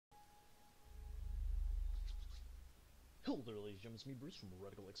Cool there, ladies and gentlemen, it's me, Bruce, from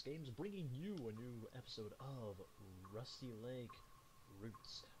Radical X Games, bringing you a new episode of Rusty Lake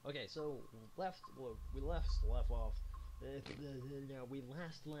Roots. Okay, so we last left off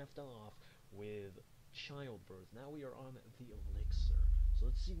with childbirth. Now we are on the elixir. So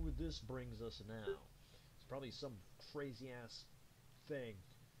let's see where this brings us now. It's probably some crazy ass thing.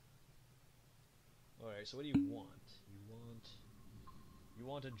 Alright, so what do you want? You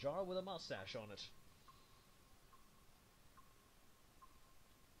want a jar with a mustache on it.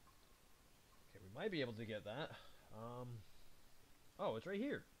 Might be able to get that. Oh, it's right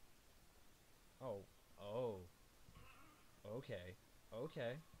here. Oh. Okay.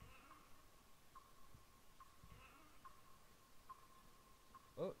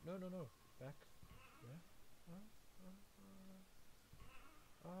 Oh, no. Back. Yeah.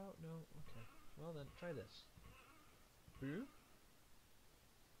 Oh, no. Okay. Well then, try this. Boo?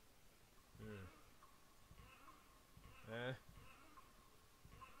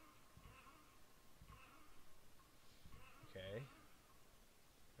 Okay.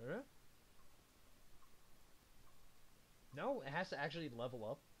 Huh? No, it has to actually level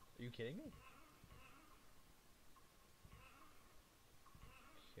up. Are you kidding me?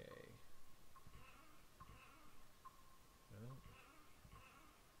 Okay. No.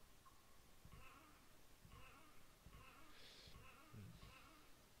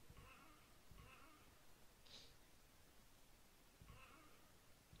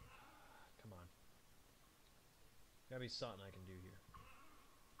 Come on. Gotta be something I can do here.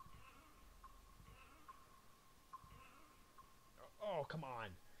 Oh, come on.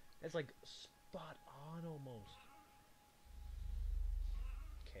 It's like spot on almost.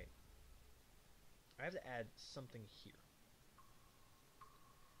 Okay. I have to add something here.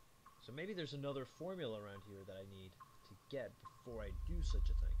 So maybe there's another formula around here that I need to get before I do such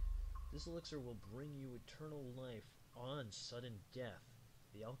a thing. This elixir will bring you eternal life on sudden death.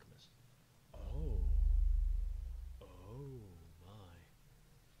 The alchemist. Oh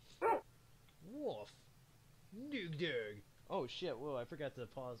my. Woof. Dig dig. Oh shit, whoa, I forgot to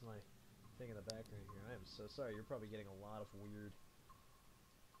pause my thing in the background here. I am so sorry, you're probably getting a lot of weird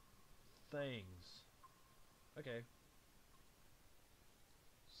things. Okay.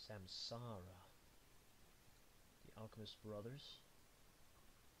 Samsara. The Alchemist Brothers.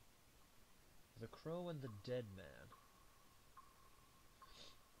 The Crow and the Dead Man.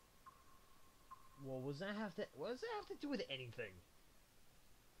 Well, what does that have to do with anything?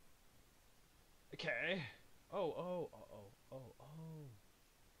 Okay. Oh.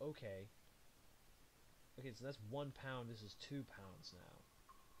 Okay. Okay, so that's 1 pound. This is 2 pounds now.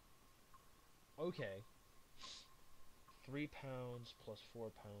 Okay. 3 pounds plus 4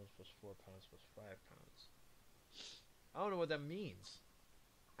 pounds plus 4 pounds plus 5 pounds. I don't know what that means.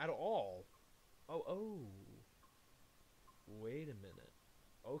 At all. Oh. Wait a minute.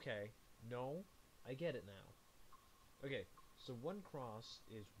 Okay. No. I get it now. Okay. So 1 cross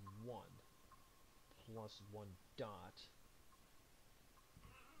is 1. Plus 1 dot.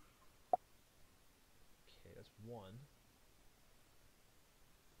 Okay, that's 1.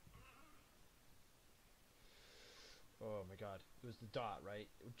 Oh my god. It was the dot, right?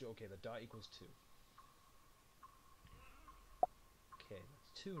 Okay, the dot equals 2. Okay,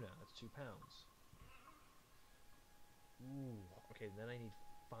 that's 2 now. That's 2 pounds. Ooh. Okay, then I need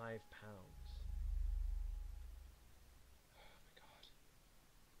 5 pounds. Oh my god.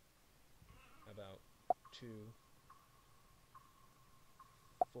 About 2,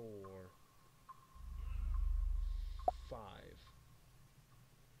 4, 5.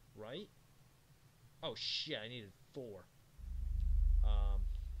 Right? Oh shit, I needed 4.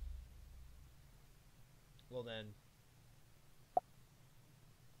 Well then.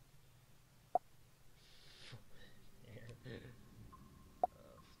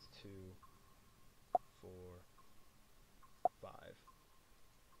 2, 4, 5.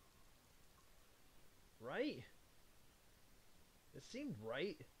 Right? It seemed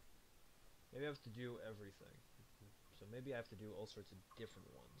right. Maybe I have to do everything. So maybe I have to do all sorts of different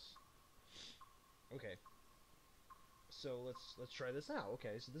ones. Okay. So let's try this out.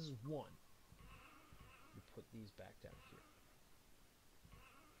 Okay, so this is 1. You put these back down here.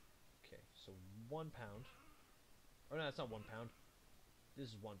 Okay, so 1 pound. Oh no, that's not 1 pound. This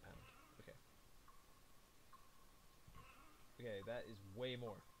is 1 pound. Okay. Okay, that is way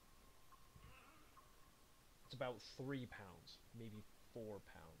more. It's about 3 pounds, maybe 4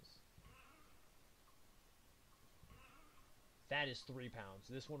 pounds. That is 3 pounds.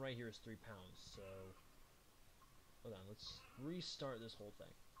 This one right here is 3 pounds, so... Hold on, let's restart this whole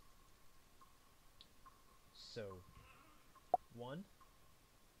thing. So, 1,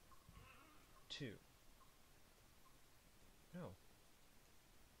 2,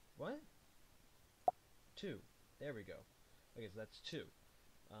 What? 2. There we go. Okay, so that's 2.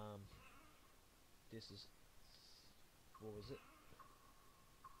 This is... What was it?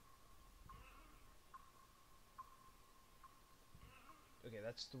 Okay,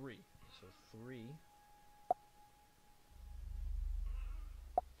 that's 3. So 3,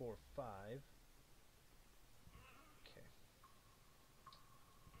 4, 5. Okay.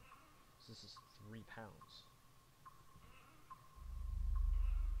 So this is 3 pounds.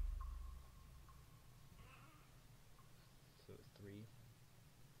 So 3.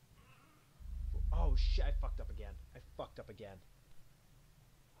 4. Oh shit! I fucked up again. I fucked up again.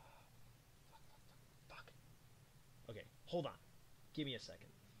 Fuck. Okay, hold on. Give me a second.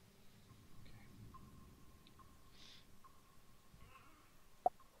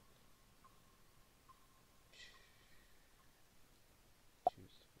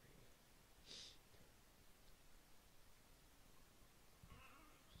 Choose 3.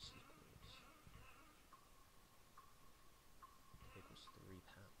 Equals 3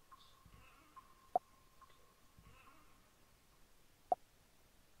 pounds.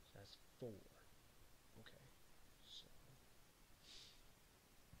 So that's 4. Okay.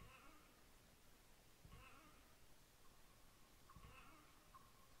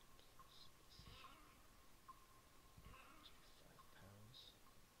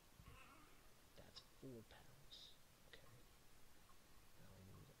 So that's 4 pounds. Okay. Now I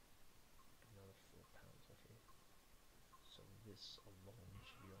need another 4 pounds. Okay. So this alone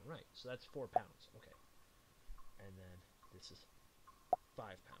should be alright. So that's 4 pounds. Okay. And then this is 5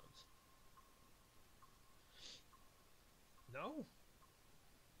 pounds. No?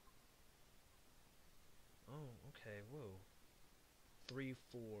 Oh, okay. Whoa. 3,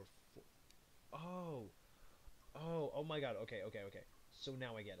 4, 4. Oh. Oh my god. Okay. So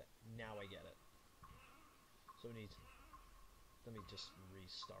now I get it. So it needs... Let me just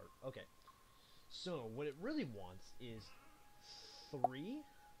restart. Okay. So what it really wants is 3.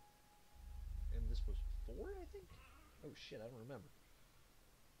 And this was 4, I think? Oh shit, I don't remember.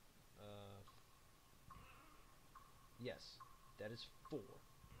 Yes. That is 4.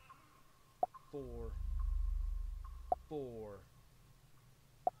 4. 4.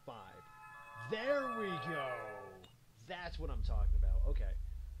 5. There we go! That's what I'm talking about. Okay.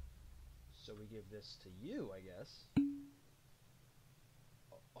 So we give this to you, I guess.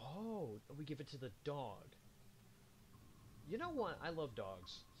 Oh, we give it to the dog. You know what? I love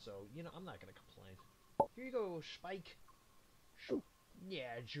dogs, so, you know, I'm not gonna complain. Here you go, Spike.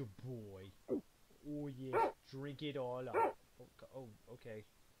 Yeah, it's your boy. Oh, yeah. Drink it all up. Oh, okay.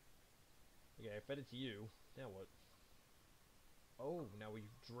 Okay, I fed it to you. Now what? Oh, now we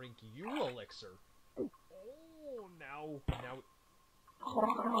drink you elixir. Oh, now...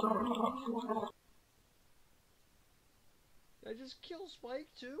 I just kill Spike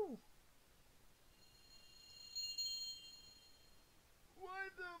too.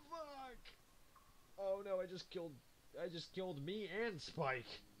 What the fuck? Oh no, I just killed me and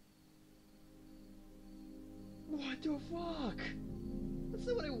Spike. What the fuck? That's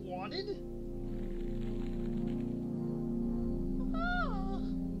not what I wanted. Ah.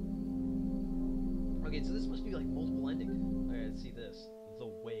 Okay, so this must be like multiple endings. Alright, let's see this. The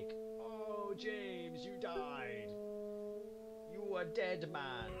Wake. Oh, James, you died. You a dead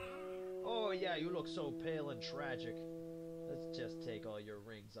man. Oh yeah, you look so pale and tragic. Let's just take all your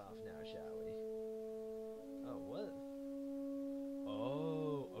rings off now, shall we? Oh, what?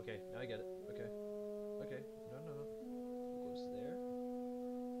 Oh, okay, now I get it. Okay. No. It goes there.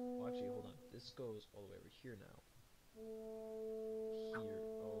 Well, actually, hold on. This goes all the way over here now. Here.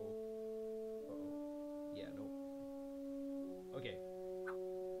 Oh. Uh-oh. Yeah, no. Okay.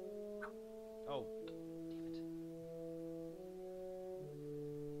 Oh. Damn it.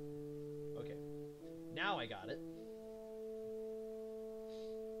 Okay. Now I got it.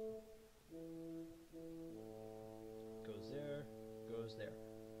 Goes there.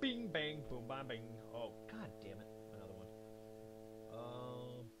 Bing, bang, boom, bang, bing. Oh, god damn it. Another one.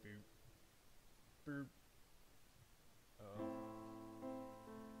 Boop. Boop.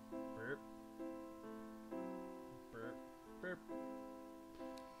 Burp. Burp. Burp.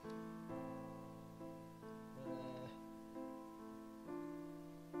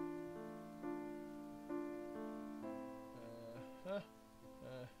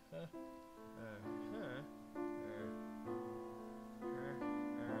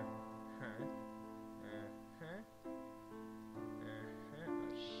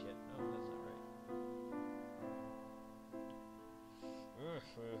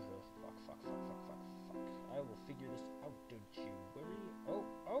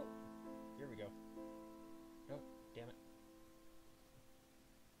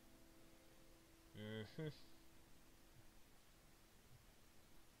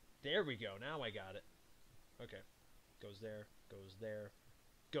 There we go. Now I got it. Okay. Goes there. Goes there.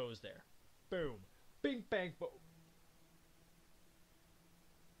 Goes there. Boom. Bing, bang, boom.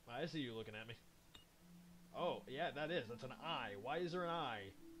 I see you looking at me. Oh, yeah, that is. That's an eye. Why is there an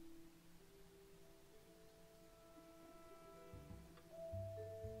eye?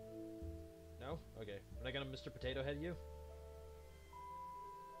 No? Okay. Am I gonna Mr. Potato Head you?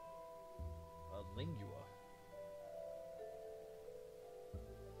 A lingua.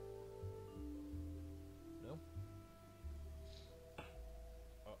 No?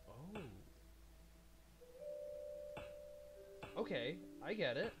 Oh. Okay, I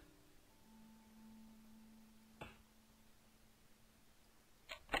get it.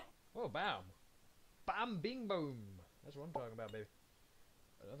 Oh, bam. Bam, bing, boom. That's what I'm talking about, baby.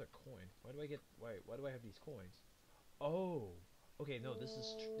 Another coin. Why do I get... Why do I have these coins? Oh. Okay, no, this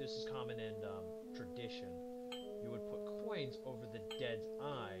is common in tradition. You would put coins over the dead's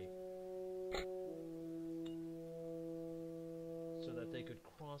eye so that they could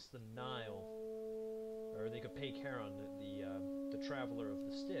cross the Nile, or they could pay Charon, the traveler of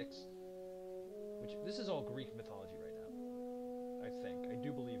the Styx. Which, this is all Greek mythology right now. I think. I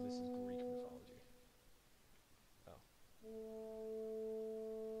do believe this is Greek mythology. Oh.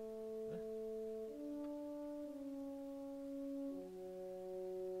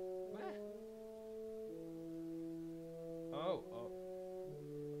 What? Oh, oh.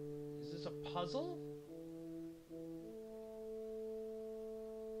 Is this a puzzle?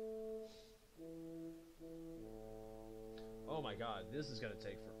 Oh my god, this is gonna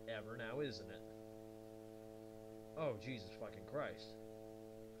take forever now, isn't it? Oh, Jesus fucking Christ.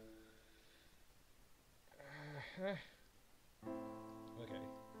 Okay.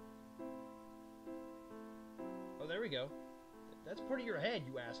 Oh, there we go. That's part of your head,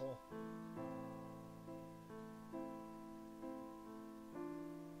 you asshole.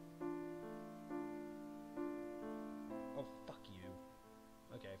 Oh, fuck you.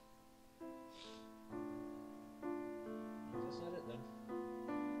 Okay. That's not it, then.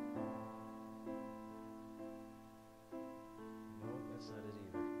 No, that's not it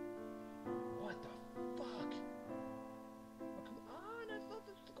either. What the fuck? Oh, come on, I thought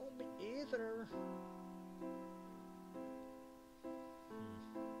this was gonna be either.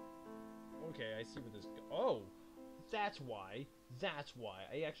 Okay, I see where this goes. Oh! That's why. That's why.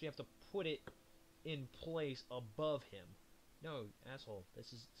 I actually have to put it in place above him. No, asshole.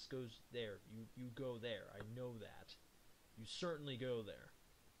 This goes there. You go there. I know that. You certainly go there.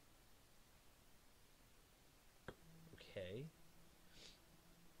 Okay.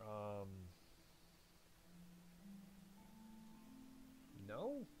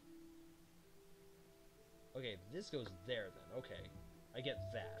 No? Okay, this goes there then. Okay. I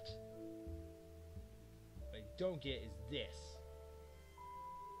get that. What I don't get is this.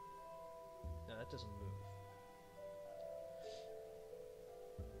 No, that doesn't move.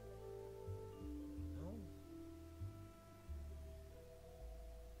 No?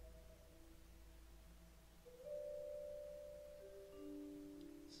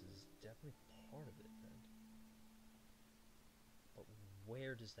 This is definitely part of it then. But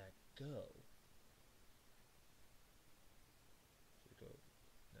where does that go? Does it go?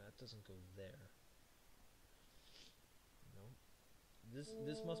 No, that doesn't go there. No.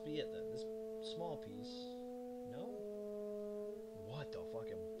 This must be it then. This small piece. No? What the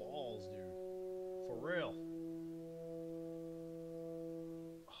fucking balls, dude? For real.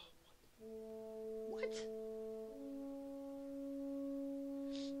 Oh, what?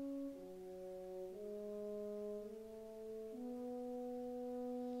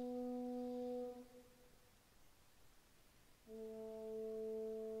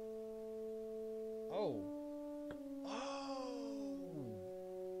 Oh.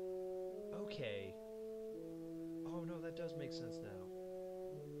 Okay. Oh no, that does make sense now.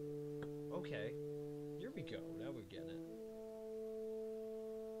 Okay. Here we go. Now we're getting it.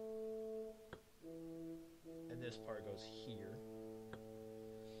 And this part goes here.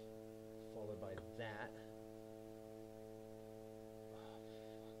 Followed by that.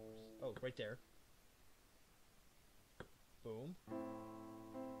 Oh, right there. Boom.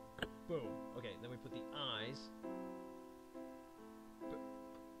 Boom. Okay, then we put the eyes.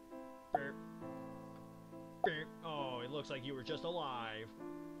 Oh, it looks like you were just alive.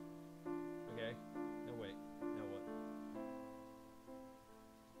 Okay. No, wait. Now what?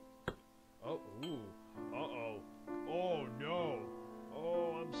 Oh, ooh. Uh-oh. Oh, no.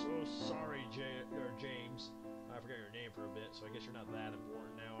 Oh, I'm so sorry, James. I forgot your name for a bit, so I guess you're not that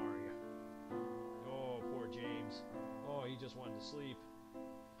important now, are you? Oh, poor James. Oh, he just wanted to sleep.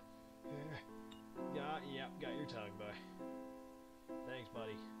 Yeah, Yeah, got your tongue, boy. Thanks,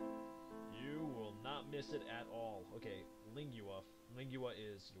 buddy. You will not miss it at all. Okay, lingua. Lingua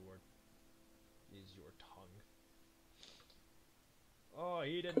is your tongue. Oh,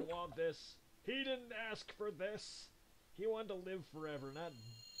 he didn't want this. He didn't ask for this. He wanted to live forever, not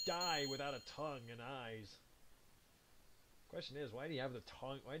die without a tongue and eyes. Question is, why do you have the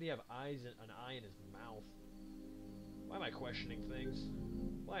tongue? Why do you have eyes and an eye in his mouth? Why am I questioning things?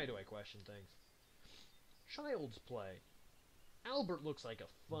 Why do I question things? Child's play. Albert looks like a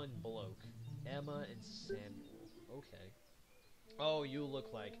fun bloke. Emma and Samuel. Okay. Oh, you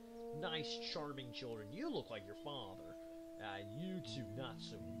look like nice, charming children. You look like your father. You two, not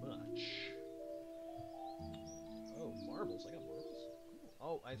so much. Oh, marbles. I got marbles?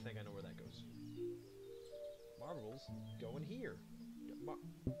 Oh, I think I know where that goes. Marbles go in here.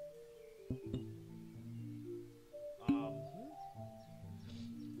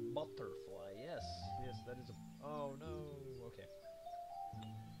 Butterfly. Yes. Yes, that is a... Oh, no. Okay.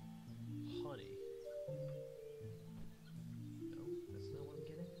 Honey. No, that's not what I'm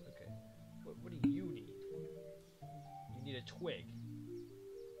getting? Okay. What do you need? You need a twig.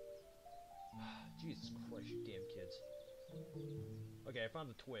 Jesus Christ, you damn kids. Okay, I found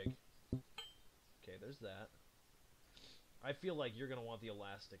the twig. Okay, there's that. I feel like you're gonna want the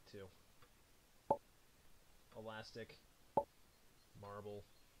elastic, too. Elastic. Marble.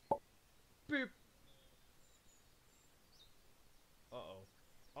 Boop! Uh-oh.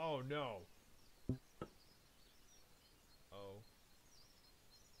 Oh, no. Oh.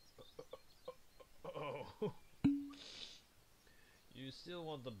 Oh. You still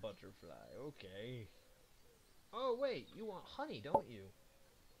want the butterfly. Okay. Oh, wait. You want honey, don't you?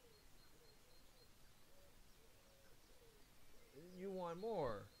 You want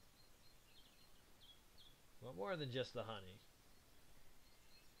more. You want more than just the honey.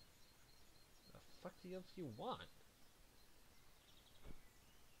 The fuck else do you want?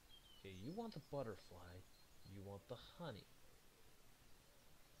 Okay, you want the butterfly. You want the honey.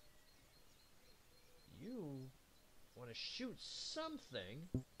 You want to shoot something.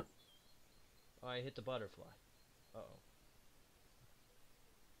 Oh, I hit the butterfly. Uh-oh.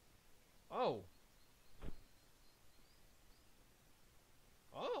 Oh!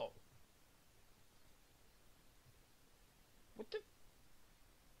 Oh! What the...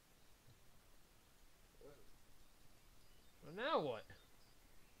 Well, now what?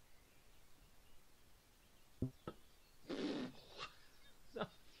 The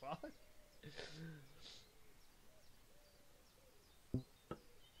fuck?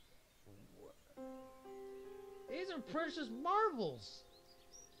 These are precious marbles!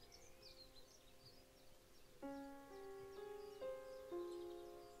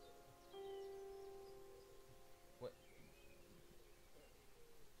 What?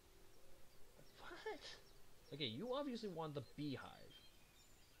 What? Okay, you obviously want the beehive.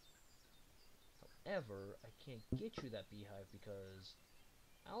 However, I can't get you that beehive because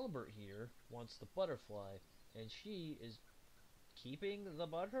Albert here wants the butterfly, and she is keeping the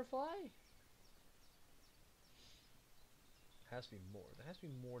butterfly? Has to be more. There has to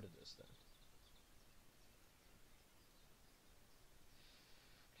be more to this then.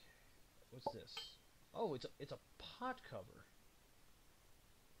 Okay. What's this? Oh, it's a pot cover.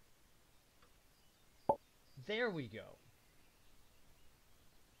 There we go.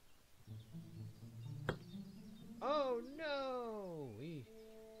 Oh no! We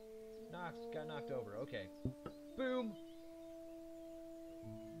got knocked over. Okay. Boom.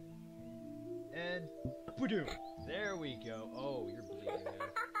 And boom. There we go. Oh, you're bleeding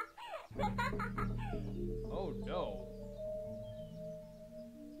now. Oh no.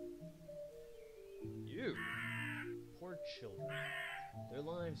 You. Poor children. Their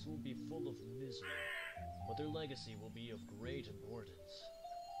lives will be full of misery, but their legacy will be of great importance.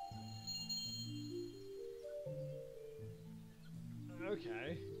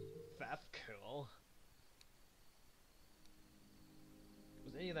 Okay. That's cool.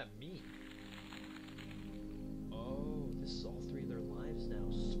 Was any of that mean? Oh, this is all three of their lives now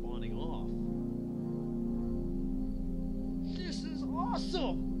spawning off. This is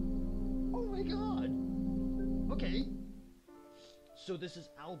awesome! Oh my god! Okay. So this is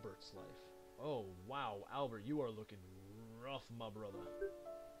Albert's life. Oh, wow, Albert, you are looking rough, my brother.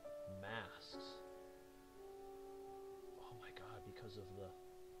 Masks. Oh my god, because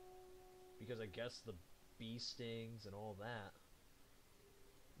I guess the bee stings and all that.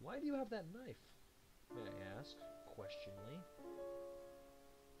 Why do you have that knife? May I ask, questioningly.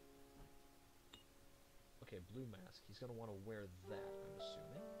 Okay, blue mask. He's gonna want to wear that, I'm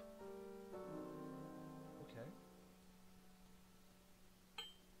assuming. Okay.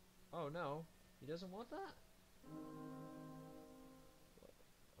 Oh no. He doesn't want that?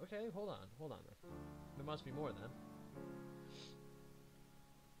 Okay, hold on then. There must be more then.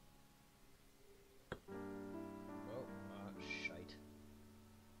 Oh, shite.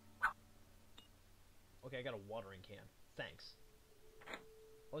 Okay, I got a watering can. Thanks.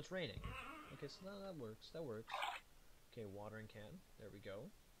 Oh, it's raining. Okay, so that works. That works. Okay, watering can. There we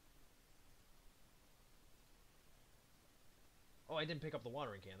go. Oh, I didn't pick up the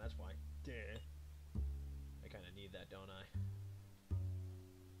watering can. That's why. Duh. I kind of need that, don't I?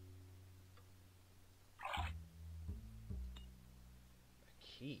 A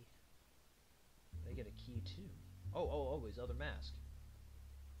key. I get a key too. Oh, his other mask.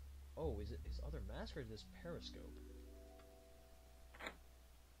 Oh, is it his other mask or this periscope?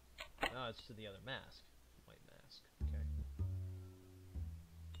 No, it's to the other mask. White mask. Okay.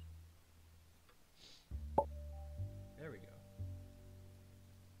 There we go.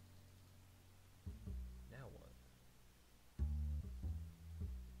 Now what?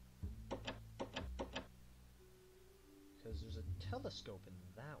 Because there's a telescope in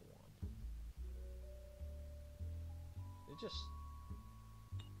that one. It just...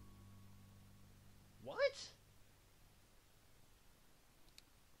 What?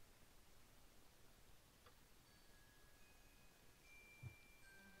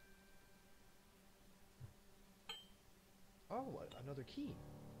 Oh, another key.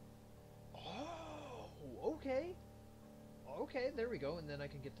 Oh, okay. Okay, there we go, and then I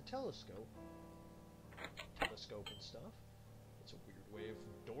can get the telescope. Telescope and stuff. It's a weird way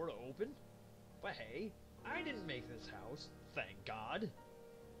of door to open. But hey, I didn't make this house, thank God.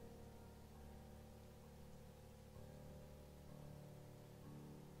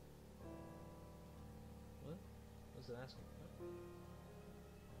 What? What's it asking? What?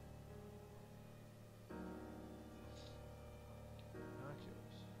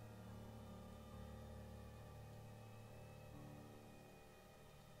 Binoculars.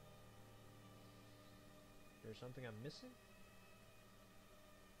 There's something I'm missing?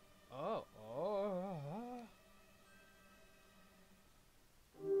 Oh.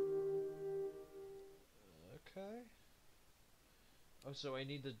 Okay. Oh, so I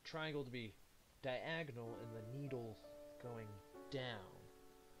need the triangle to be diagonal and the needle going down.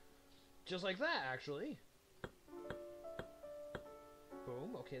 Just like that, actually.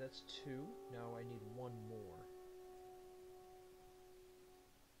 Boom. Okay, that's 2. Now I need 1 more.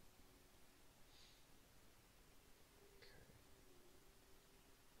 Okay.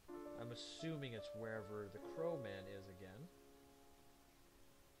 I'm assuming it's wherever the Crowman is again.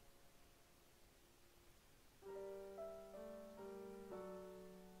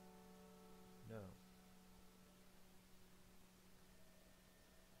 No.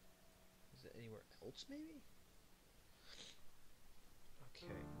 Is it anywhere else, maybe?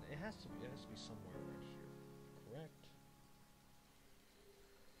 Okay, it has to be somewhere right here. Correct.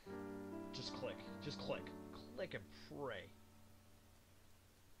 Just click. Just click. Click and pray.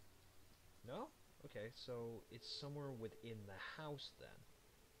 No? Okay, so it's somewhere within the house then.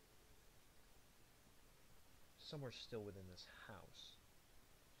 Somewhere still within this house.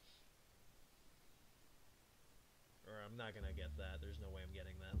 Or I'm not gonna get that. There's no way I'm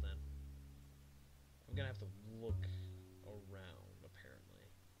getting that then. I'm gonna have to look around, apparently.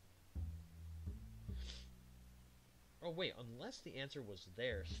 Oh wait, unless the answer was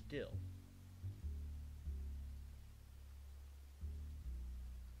there still.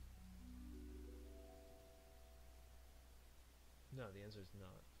 No, the answer is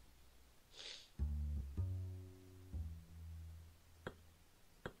not.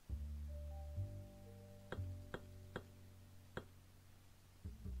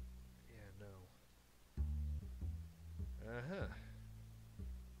 Yeah, no. Uh-huh.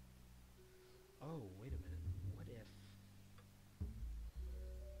 Oh, wait a minute. What if...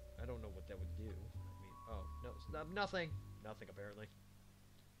 I don't know what that would do. I mean, oh, no, it's nothing. Nothing, apparently.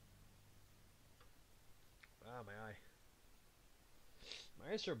 Ah, my eye.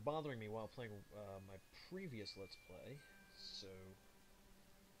 My eyes started bothering me while playing my previous Let's Play, so...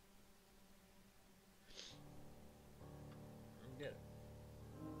 I don't get it.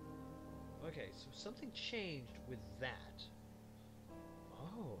 Okay, so something changed with that.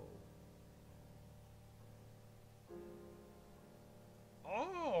 Oh.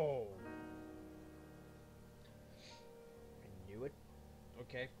 Oh! I knew it.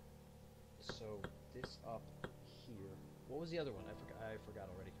 Okay. So, this up here. What was the other one? I forgot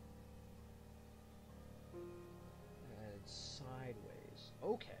already. And sideways.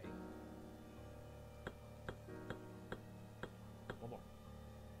 Okay. One more.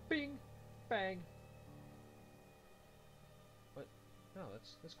 Bing! Bang! But, no,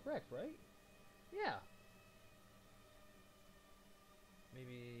 that's correct, right? Yeah.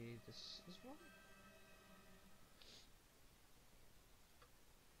 Maybe this is one?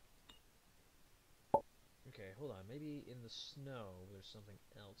 Okay, hold on. Maybe in the snow there's something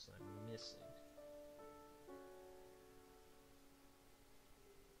else I'm missing.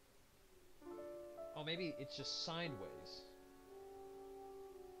 Oh, maybe it's just sideways.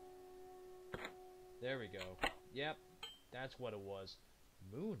 There we go. Yep, that's what it was.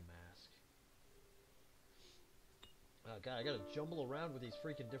 Moon mask. Oh god, I gotta jumble around with these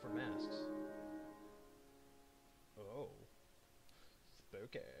freaking different masks. Oh.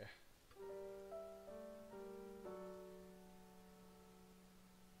 Spooky.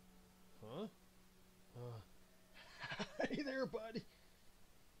 Huh? Hey there, buddy.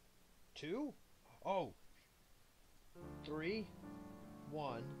 2? Oh. 3,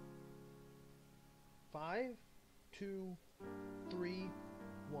 1, 5, 2, 3,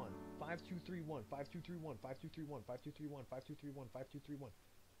 1. 5, 2, 3, 1. 5, 2, 3, 1. 5, 2, 3, 1. 5, 2, 3, 1. 5, 2, 3, 1. 5, 2, 3, 1.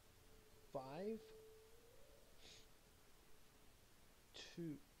 5,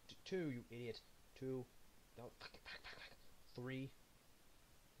 2, you idiot. 2, no, 3,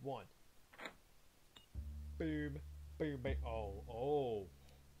 1. Boom, boom, boom.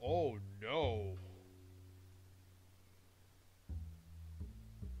 Oh no.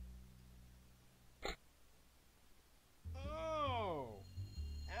 Oh,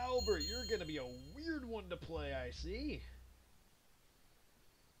 Albert, you're gonna be a weird one to play, I see.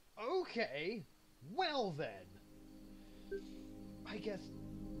 Okay, well then. I guess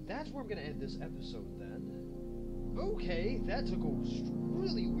that's where I'm gonna end this episode then. Okay, that took a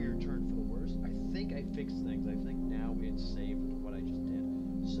really weird turn for the worse. I think I fixed things. I think now it's saved what I just did.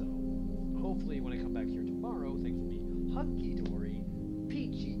 So, hopefully when I come back here tomorrow, things will be hunky-dory,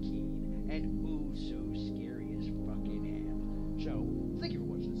 peachy keen, and ooh so scary as fucking hell. So, thank you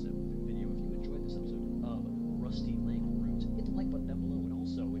for watching this video. If you enjoyed this episode of Rusty Lake Roots, hit the like button down below, and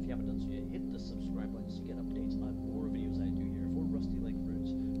also, if you haven't done so yet, hit the subscribe button so you get updates on more videos I do here for Rusty Lake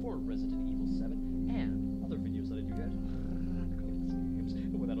Roots, for Resident Evil 7,